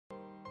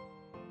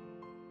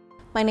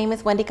My name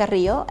is Wendy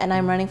Carrillo, and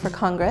I'm running for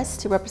Congress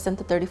to represent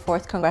the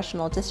 34th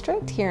Congressional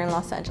District here in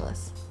Los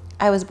Angeles.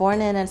 I was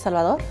born in El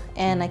Salvador,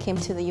 and I came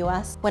to the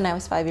US when I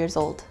was 5 years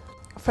old.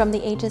 From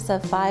the ages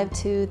of 5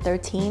 to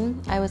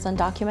 13, I was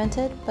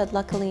undocumented, but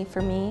luckily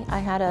for me, I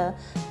had a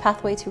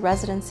pathway to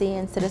residency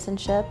and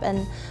citizenship,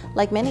 and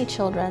like many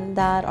children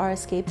that are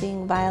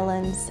escaping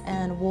violence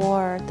and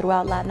war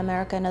throughout Latin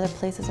America and other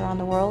places around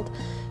the world,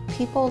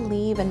 people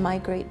leave and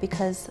migrate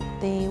because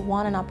they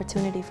want an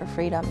opportunity for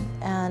freedom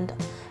and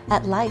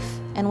at life,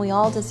 and we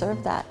all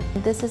deserve that.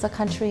 This is a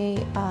country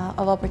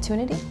of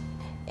opportunity.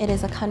 It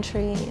is a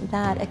country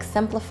that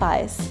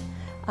exemplifies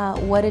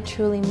what it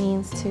truly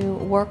means to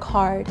work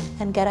hard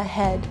and get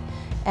ahead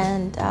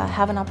and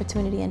have an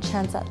opportunity and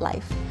chance at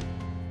life.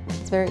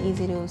 It's very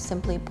easy to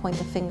simply point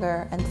the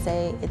finger and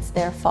say it's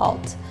their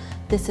fault.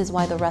 This is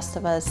why the rest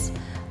of us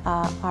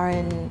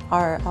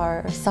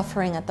are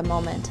suffering at the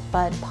moment.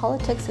 But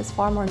politics is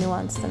far more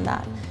nuanced than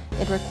that.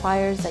 It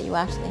requires that you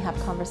actually have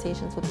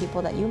conversations with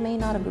people that you may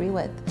not agree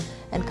with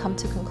and come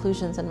to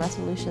conclusions and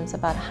resolutions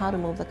about how to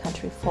move the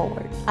country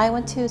forward. I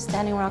went to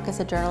Standing Rock as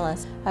a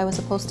journalist. I was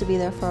supposed to be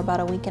there for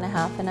about a week and a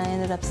half, and I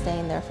ended up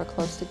staying there for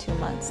close to 2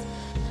 months.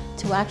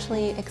 To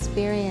actually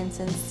experience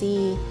and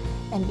see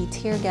and be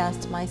tear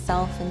gassed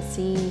myself and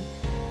see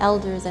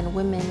elders and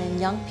women and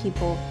young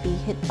people be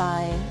hit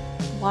by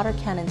water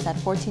cannons at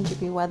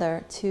 14-degree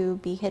weather, to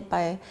be hit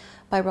by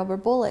rubber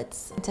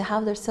bullets, to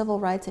have their civil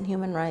rights and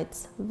human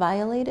rights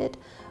violated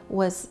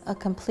was a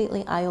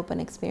completely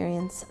eye-opening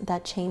experience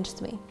that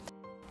changed me.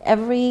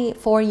 Every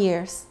 4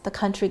 years, the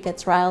country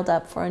gets riled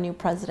up for a new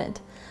president,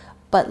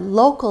 but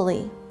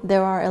locally,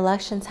 there are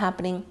elections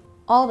happening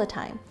all the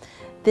time.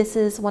 This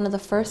is one of the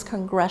first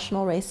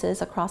congressional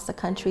races across the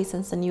country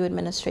since the new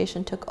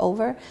administration took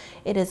over.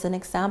 It is an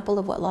example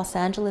of what Los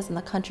Angeles and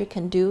the country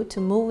can do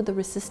to move the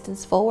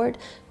resistance forward,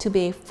 to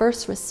be a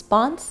first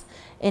response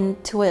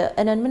into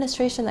an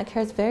administration that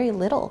cares very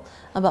little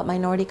about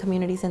minority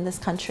communities in this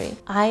country.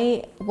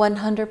 I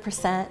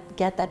 100%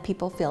 get that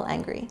people feel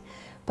angry.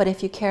 But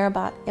if you care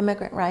about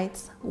immigrant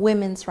rights,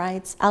 women's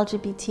rights,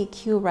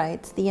 LGBTQ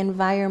rights, the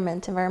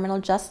environment,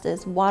 environmental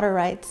justice, water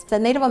rights, the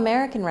Native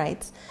American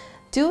rights,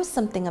 do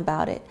something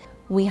about it.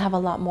 We have a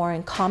lot more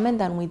in common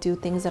than we do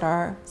things that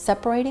are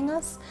separating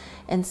us.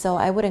 And so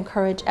I would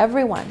encourage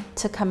everyone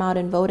to come out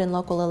and vote in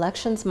local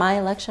elections. My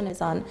election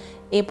is on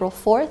April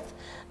 4th.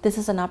 This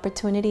is an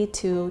opportunity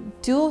to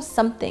do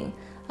something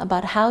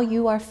about how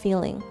you are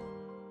feeling